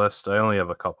on your list? I only have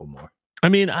a couple more. I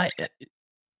mean, I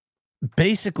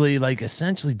basically like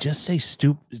essentially just say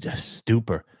super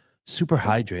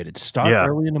hydrated. Start Yeah.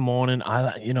 early in the morning.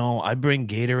 I bring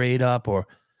Gatorade up, or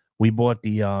we bought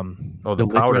the Oh, the the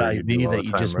powder liquid you do IV all that the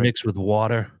you time, just right? mix with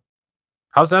water.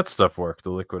 How's that stuff work?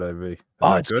 The liquid IV. Is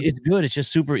Oh, that good? it's good. It's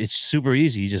just super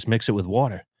easy. You just mix it with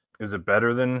water. Is it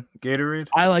better than Gatorade?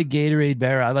 I like Gatorade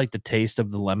better. I like the taste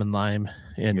of the lemon lime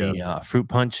and Yeah. the fruit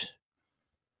punch.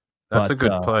 That's a But,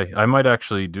 good play. I might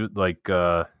actually do like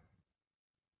Yeah,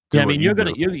 do I what mean, you you're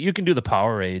gonna do. you can do the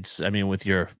Powerades. I mean, with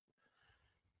your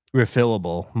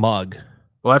refillable mug.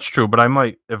 Well, that's true, but I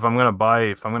might if I'm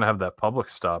gonna have that public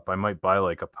stop, I might buy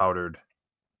like a powdered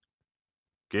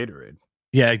Gatorade.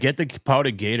 Yeah, get the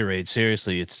powdered Gatorade.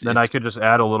 Seriously, Then I could just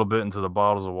add a little bit into the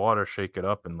bottles of water, shake it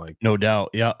up, and like no doubt.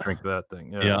 Yeah, drink that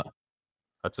thing. Yeah, yeah.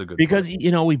 that's a good Because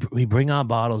play. we bring our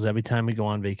bottles every time we go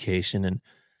on vacation, and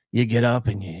you get up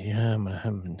and I'm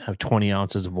gonna have 20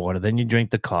 ounces of water. Then you drink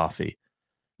the coffee,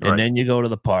 and Right. then you go to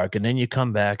the park, and then you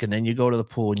come back, and then you go to the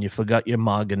pool, and you forgot your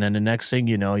mug, and then the next thing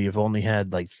you know, you've only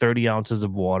had like 30 ounces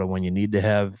of water when you need to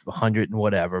have 100 and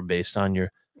whatever based on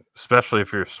your Especially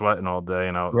if you're sweating all day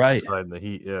and Right. outside in the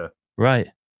heat. Yeah. right.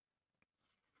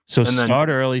 So And then- start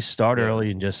early,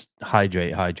 Yeah. and just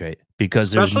hydrate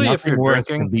because there's Especially if nothing you're worse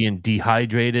drinking- than being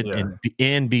dehydrated Yeah.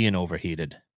 and being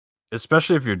overheated.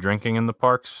 Especially if you're drinking in the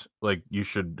parks, like you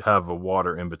should have a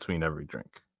water in between every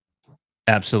drink.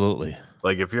 Absolutely.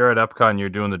 Like if you're at Epcot and you're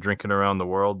doing the drinking around the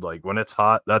world, like when it's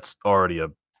hot, that's already a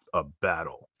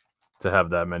battle to have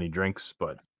that many drinks.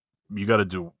 But you got to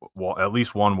do at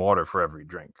least one water for every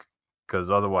drink, because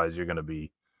otherwise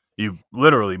you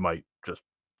literally might just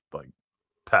like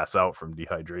pass out from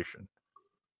dehydration,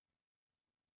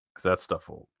 because that stuff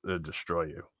will destroy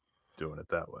you doing it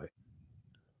that way.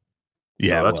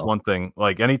 Yeah, So that's one thing.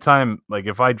 Like anytime, like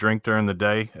if I drink during the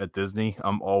day at Disney,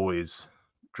 I'm always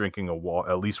drinking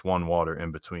at least one water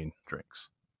in between drinks.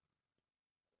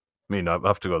 I mean, I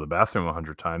have to go to the bathroom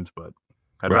 100 times, but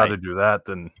I'd Right. rather do that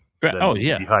than Oh be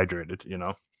yeah, dehydrated. You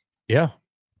know, yeah.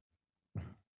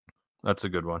 that's a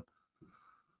good one.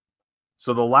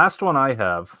 So the last one I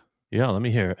have, Yeah, let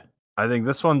me hear it. I think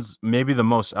this one's maybe the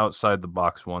most outside the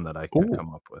box one that I can Ooh.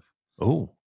 come up with.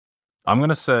 Oh, I'm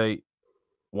gonna say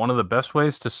one of the best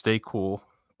ways to stay cool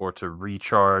or to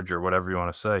recharge or whatever you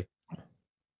want to say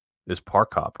is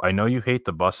park hop. I know you hate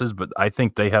the buses, but I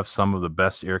think they have some of the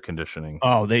best air conditioning.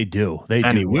 oh, they do. They do.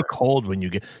 Anywhere. You're cold when you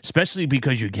get, especially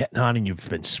because you're getting on and you've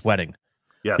been sweating.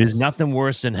 Yes. There's nothing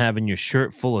worse than having your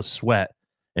shirt full of sweat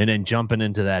and then jumping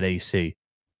into that AC.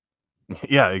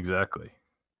 Yeah, exactly.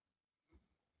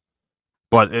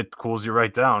 But it cools you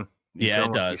right down. You Yeah, can it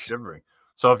almost be does. shivering.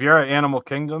 So if you're at Animal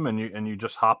Kingdom and you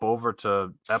just hop over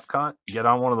to Epcot, get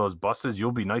on one of those buses,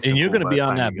 you'll be nice And you're cool going to by be the on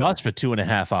time that you get bus there. for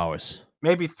 2.5 hours.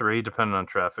 Maybe 3, depending on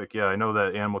traffic. Yeah, I know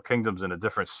that Animal Kingdom's in a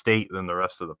different state than the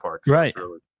rest of the park. So Right. It's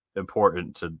really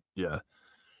important to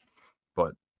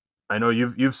But I know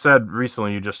you've said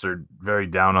recently you just are very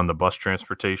down on the bus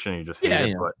transportation. You just hate Yeah, I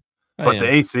it, am. but the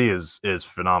AC is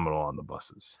phenomenal on the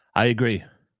buses. I agree.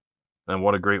 And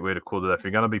what a great way to cool it. If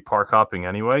you're gonna be park hopping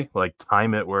anyway, like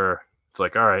time it where it's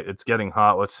like, all right, it's getting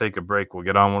hot. Let's take a break. We'll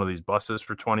get on one of these buses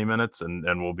for 20 minutes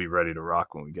and we'll be ready to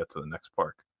rock when we get to the next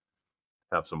park.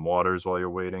 Have some waters while you're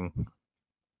waiting.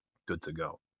 Good to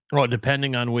go. Well,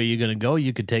 depending on where you're going to go,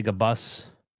 you could take a bus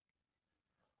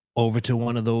over to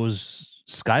one of those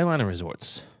Skyliner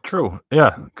resorts. True.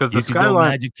 Yeah, because the You could go Skyline.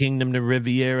 Magic Kingdom to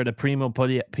Riviera to Primo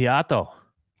Piatto.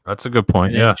 That's a good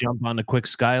point. And then Yeah. jump on the quick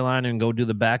Skyliner and go do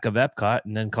the back of Epcot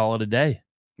and then call it a day.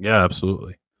 Yeah,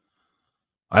 absolutely.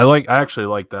 I actually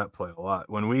like that play a lot.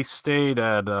 When we stayed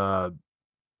at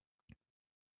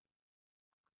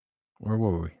where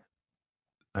were we?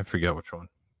 I forget which one.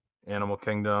 Animal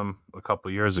Kingdom a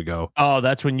couple years ago. Oh,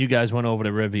 that's when you guys went over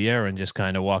to Riviera and just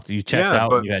kind of walked. You checked Yeah,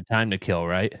 out but- and you had time to kill,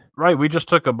 right? Right, we just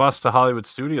took a bus to Hollywood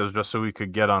Studios just so we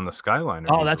could get on the Skyliner.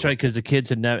 Oh, that's easily. right, because the kids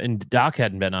had never, and Doc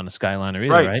hadn't been on a Skyliner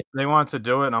either, right? They wanted to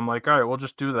do it, and I'm like, all right, we'll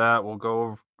just do that.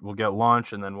 We'll get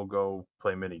lunch, and then we'll go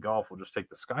play mini golf. We'll just take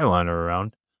the Skyliner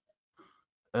around,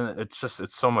 and it's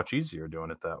so much easier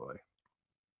doing it that way.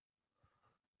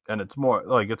 And it's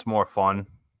more fun.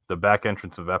 The back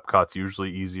entrance of Epcot's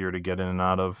usually easier to get in and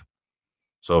out of.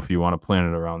 So if you want to plan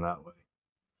it around that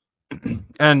way.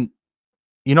 And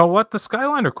you know what? The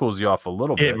Skyliner cools you off a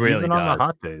little bit. It really even on the does.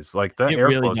 hot days. Like that It airflow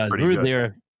really is does. pretty We good.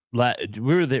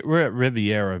 were there. We're at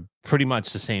Riviera pretty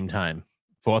much the same time,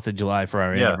 4th of July for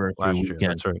our anniversary last year.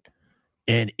 weekend, That's right.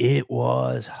 and it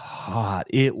was hot.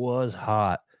 It was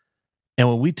hot. And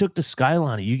when we took the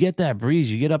Skyliner, you get that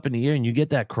breeze, you get up in the air, and you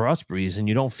get that cross breeze, and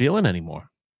you don't feel it anymore.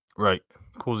 Right.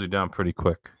 Cools you down pretty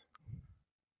quick.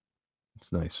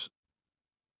 It's nice.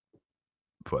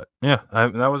 But yeah,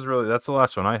 that's the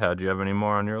last one I had. Do you have any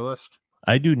more on your list?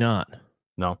 I do not.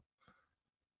 No.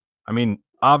 I mean,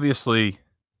 obviously,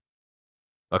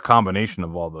 a combination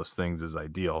of all those things is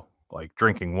ideal, like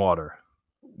drinking water,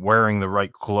 wearing the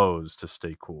right clothes to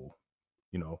stay cool.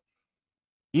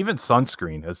 Even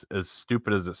sunscreen, as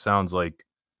stupid as it sounds, like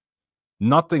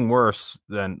nothing worse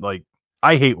than like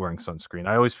I hate wearing sunscreen.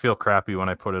 I always feel crappy when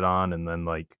I put it on, and then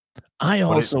like I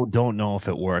also don't know if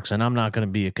it works, and I'm not going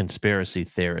to be a conspiracy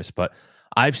theorist, but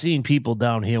I've seen people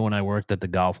down here when I worked at the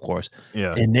golf course,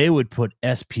 yeah, and they would put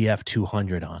SPF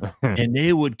 200 on, and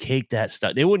they would cake that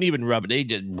stuff. They wouldn't even rub it. They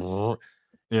just,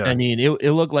 yeah. I mean,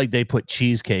 it looked like they put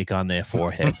cheesecake on their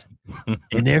foreheads,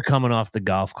 and they're coming off the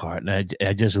golf cart, and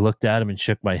I just looked at them and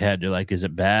shook my head. They're like, "Is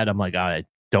it bad?" I'm like, "All right,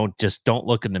 don't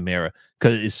look in the mirror,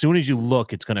 because as soon as you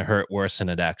look, it's going to hurt worse than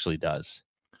it actually does."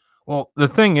 Well, the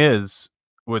thing is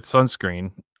with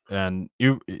sunscreen, and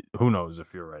who knows if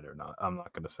you're right or not. I'm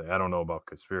not going to say. I don't know about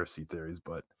conspiracy theories,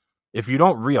 but if you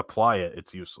don't reapply it,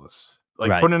 it's useless. Like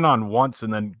Right. putting it on once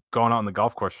and then going out on the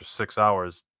golf course for 6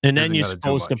 hours. And then isn't you're gonna do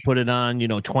supposed to much. put it on,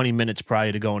 20 minutes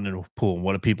prior to going into the pool. And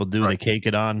what do people do? They Right. cake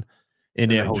it on in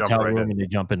And their they jump hotel right room in. and they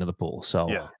jump into the pool. So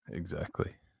Yeah,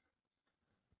 exactly.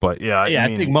 But yeah, I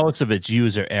mean, think most of it's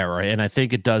user error, and I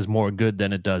think it does more good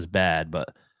than it does bad. But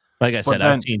like I said,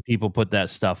 then- I've seen people put that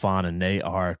stuff on and they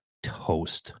are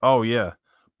toast. Oh yeah,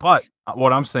 but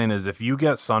what I'm saying is, if you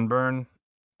get sunburn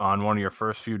on one of your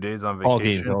first few days on All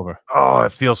game's vacation, over. oh,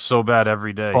 it feels so bad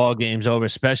every day. All game's over,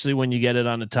 especially when you get it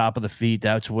on the top of the feet.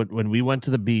 That's when we went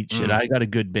to the beach, and Mm. I got a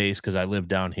good base because I live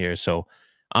down here, so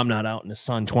I'm not out in the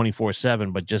sun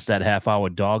 24/7. But just that half-hour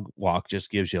dog walk just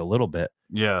gives you a little bit.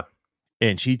 Yeah,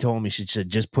 And she told me, she said,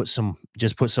 just put some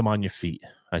on your feet.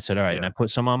 I said, all right. And Yeah. I put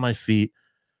some on my feet,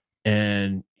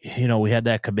 and we had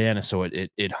that cabana, so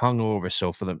it hung over.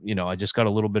 So for the, I just got a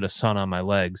little bit of sun on my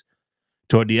legs.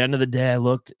 Toward the end of the day, I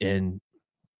looked, and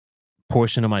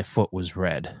portion of my foot was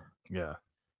red. yeah.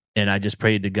 And I just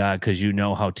prayed to God, because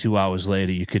how 2 hours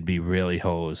later you could be really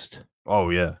hosed. Oh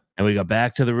yeah. And we got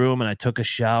back to the room, and I took a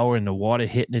shower, and the water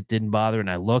hitting it didn't bother. And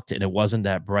I looked, and it wasn't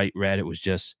that bright red. It was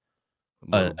just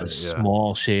little a bit, yeah.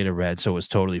 small shade of red, so it was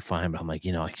totally fine. But I'm like,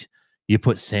 you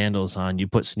put sandals on, you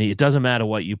put sneak. It doesn't matter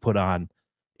what you put on,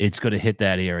 it's going to hit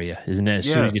that area, isn't it? As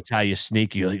soon as Yeah. you tie your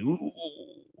sneaker, you're like, ooh,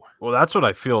 Well, that's what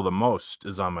I feel the most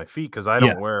is on my feet because I don't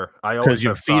Yeah. wear. I always because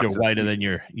your have feet are socks and whiter feet. than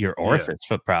your orifice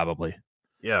foot, probably.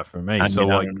 Yeah, for me. I So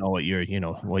mean, I like, don't know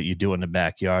what what you do in the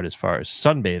backyard as far as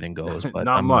sunbathing goes, but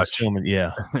not I'm much. assuming,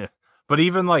 yeah, But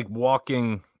even like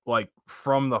walking like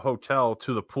from the hotel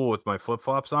to the pool with my flip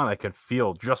flops on, I could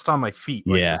feel just on my feet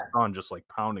like yeah, the sun just like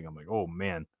pounding. I'm like, oh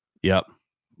man. yep,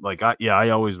 Like I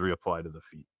always reapply to the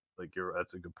feet. Like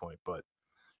that's a good point. But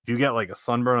if you get like a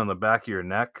sunburn on the back of your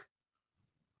neck,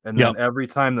 and then yep. every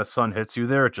time the sun hits you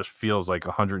there, it just feels like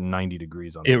 190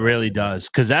 degrees on the It back of really your neck. does,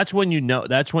 because that's when you know.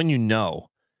 That's when you know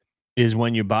is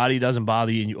when your body doesn't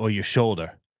bother you or your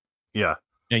shoulder, Yeah.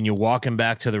 and you're walking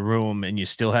back to the room and you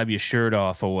still have your shirt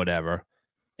off or whatever,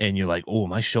 and you're like, "Oh,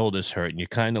 my shoulders hurt," and you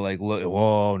kind of like look,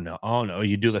 "Oh no, oh no,"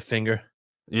 you do the finger.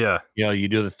 Yeah. You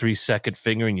do the 3-second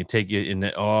finger and you take it in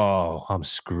the oh, I'm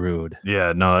screwed.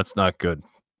 Yeah. No, that's not good.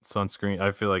 Sunscreen.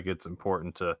 I feel like it's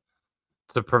important to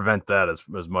prevent that as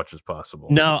much as possible.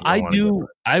 No, You don't wanna get that.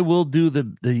 I will do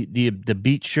the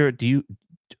beach shirt. Do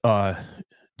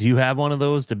you have one of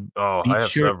those? The Oh, I beach have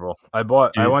shirt? several. I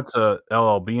Dude, went to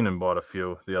LL Bean and bought a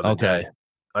few the other okay. day.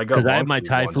 I got Because I have long my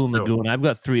sleeve ones Typhoon too. Lagoon. I've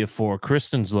got 3 or 4.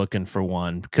 Kristen's looking for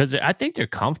one because I think they're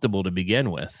comfortable to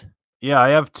begin with. Yeah, I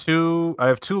have two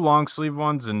long sleeve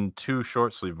ones and 2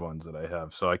 short sleeve ones that I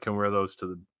have. So I can wear those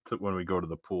to when we go to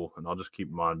the pool, and I'll just keep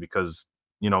them on because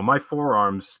my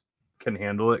forearms can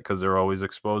handle it because they're always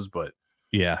exposed, but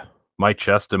Yeah. my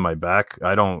chest and my back,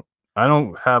 I don't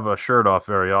have a shirt off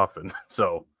very often.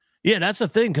 So Yeah, that's the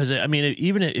thing. Because I mean,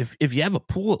 even if you have a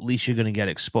pool, at least you're gonna get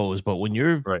exposed, but when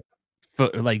you're right.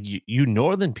 like you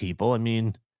northern people, I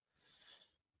mean,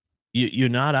 you're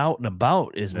not out and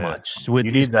about as Yeah. much with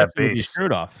You need that especially with your base.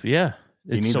 shirt off. Yeah.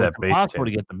 You need So that it's base impossible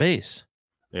to tan. get the base.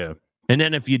 Yeah. And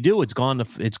then if you do, it's gone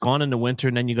in the winter,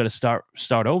 and then you gotta start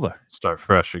over. Start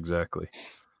fresh, exactly.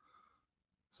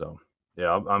 So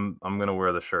yeah, I'm gonna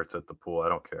wear the shirts at the pool. I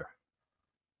don't care.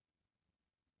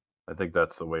 I think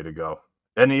that's the way to go.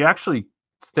 And you actually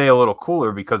stay a little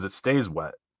cooler because it stays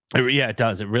wet. Yeah, it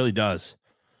does. It really does.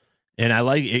 And I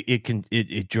like it.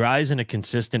 It dries in a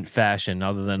consistent fashion,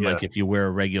 other than Yeah. like if you wear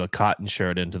a regular cotton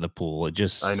shirt into the pool. It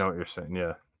just I know what you're saying.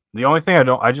 Yeah. The only thing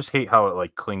I just hate how it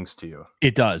like clings to you.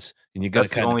 it does, and you got to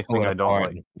That's the kind of only thing I don't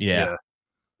like. Yeah.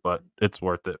 But it's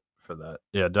worth it for that.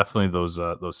 Yeah, definitely those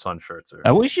sun shirts are.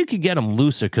 I wish you could get them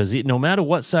looser because no matter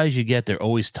what size you get, they're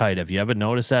always tight. Have you ever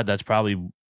noticed that? That's probably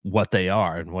what they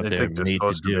are and what I they're think they're made to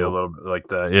supposed to be a do. little bit like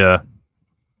that. Yeah.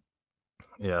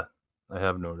 Yeah, I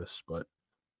have noticed, but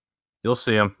you'll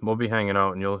see them. We'll be hanging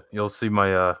out, and you'll see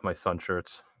my my sun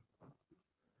shirts.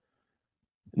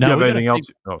 Do you Now have we anything else?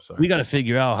 Oh, sorry. we got to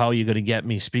figure out how you're going to get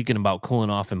me. Speaking about cooling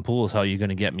off in pools, how you're going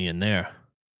to get me in there?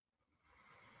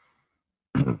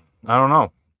 I don't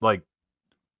know. Like,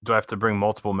 do I have to bring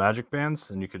multiple magic bands,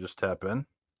 and you could just tap in?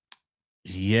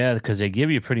 Yeah, because they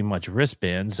give you pretty much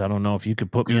wristbands. I don't know if you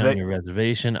could put Do me on they- your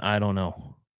reservation. I don't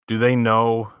know. Do they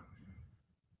know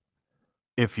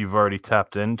if you've already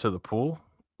tapped into the pool?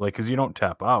 Like, because you don't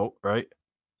tap out, right?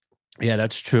 Yeah,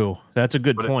 that's true. That's a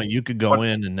good But point. You could go but-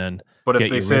 in and then But get if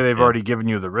they your say they've wristband. already given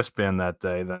you the wristband that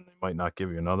day, then they might not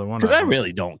give you another one. Because I don't know.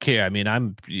 really don't care. I mean,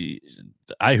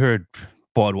 I heard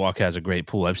Boardwalk has a great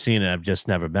pool. I've seen it. I've just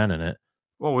never been in it.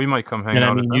 Well, we might come hang And out.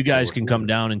 I at mean, that you pool guys with can you come then.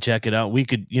 down and check it out. We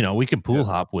could pool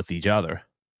hop with each other.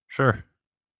 Sure.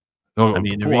 No, I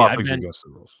mean, pool I've hopping's been- against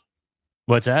the rules.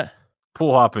 What's that?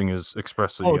 Pool hopping is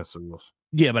expressly Oh, against the rules.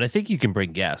 Yeah, but I think you can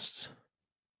bring guests.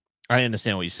 I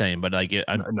understand what you're saying, but like,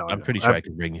 I'm No, I know. pretty sure I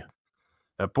can bring you.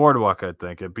 At Boardwalk, I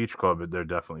think. At Beach Club, they're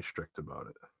definitely strict about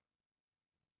it.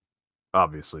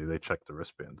 Obviously, they check the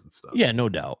wristbands and stuff. Yeah, no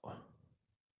doubt.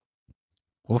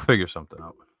 We'll figure something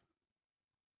out.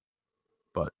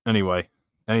 But anyway,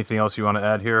 anything else you want to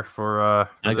add here for I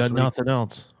this got week? nothing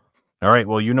else. All right.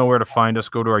 Well, you know where to find us.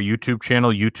 Go to our YouTube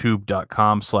channel,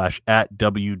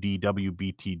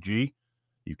 youtube.com/@WDWBTG.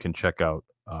 You can check out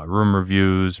room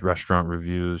reviews, restaurant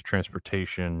reviews,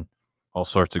 transportation, all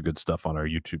sorts of good stuff on our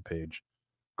YouTube page.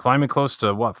 Climbing close to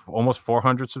almost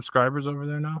 400 subscribers over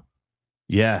there now.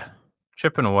 Yeah,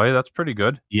 Chipping away. That's pretty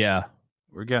good. yeah.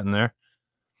 We're getting there.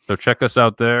 So check us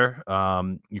out there.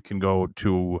 You can go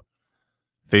to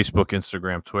Facebook,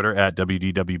 Instagram, Twitter at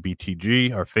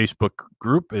WDWBTG. Our Facebook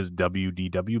group is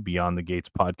WDW Beyond the Gates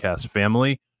Podcast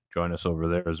Family. Join us over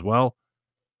there as well.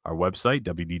 Our website,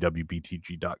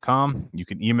 WDWBTG.com. You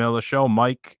can email the show,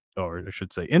 Mike, or I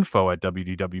should say info at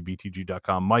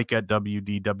WDWBTG.com, Mike at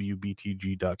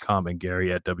WDWBTG.com, and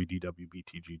Gary at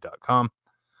WDWBTG.com.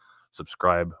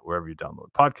 Subscribe wherever you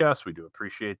download podcasts. We do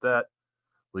appreciate that.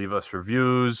 Leave us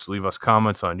reviews, leave us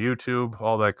comments on YouTube,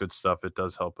 all that good stuff. It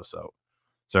does help us out.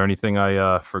 Is there anything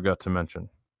I forgot to mention?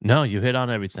 No, you hit on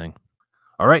everything.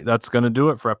 All right, that's going to do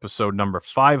it for episode number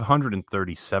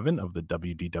 537 of the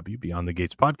WDW Beyond the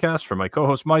Gates podcast. For my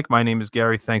co-host Mike, my name is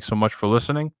Gary. Thanks so much for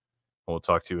listening. We'll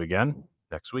talk to you again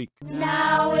next week.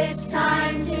 Now it's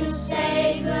time to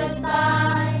say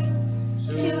goodbye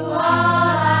to all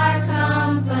our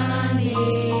company.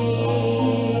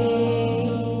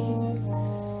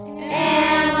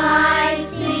 M-I-C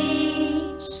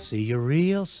See you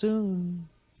real soon.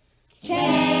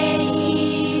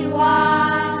 K-E-Y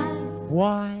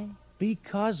Why?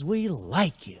 Because we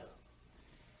like you.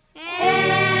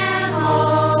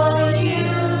 M-O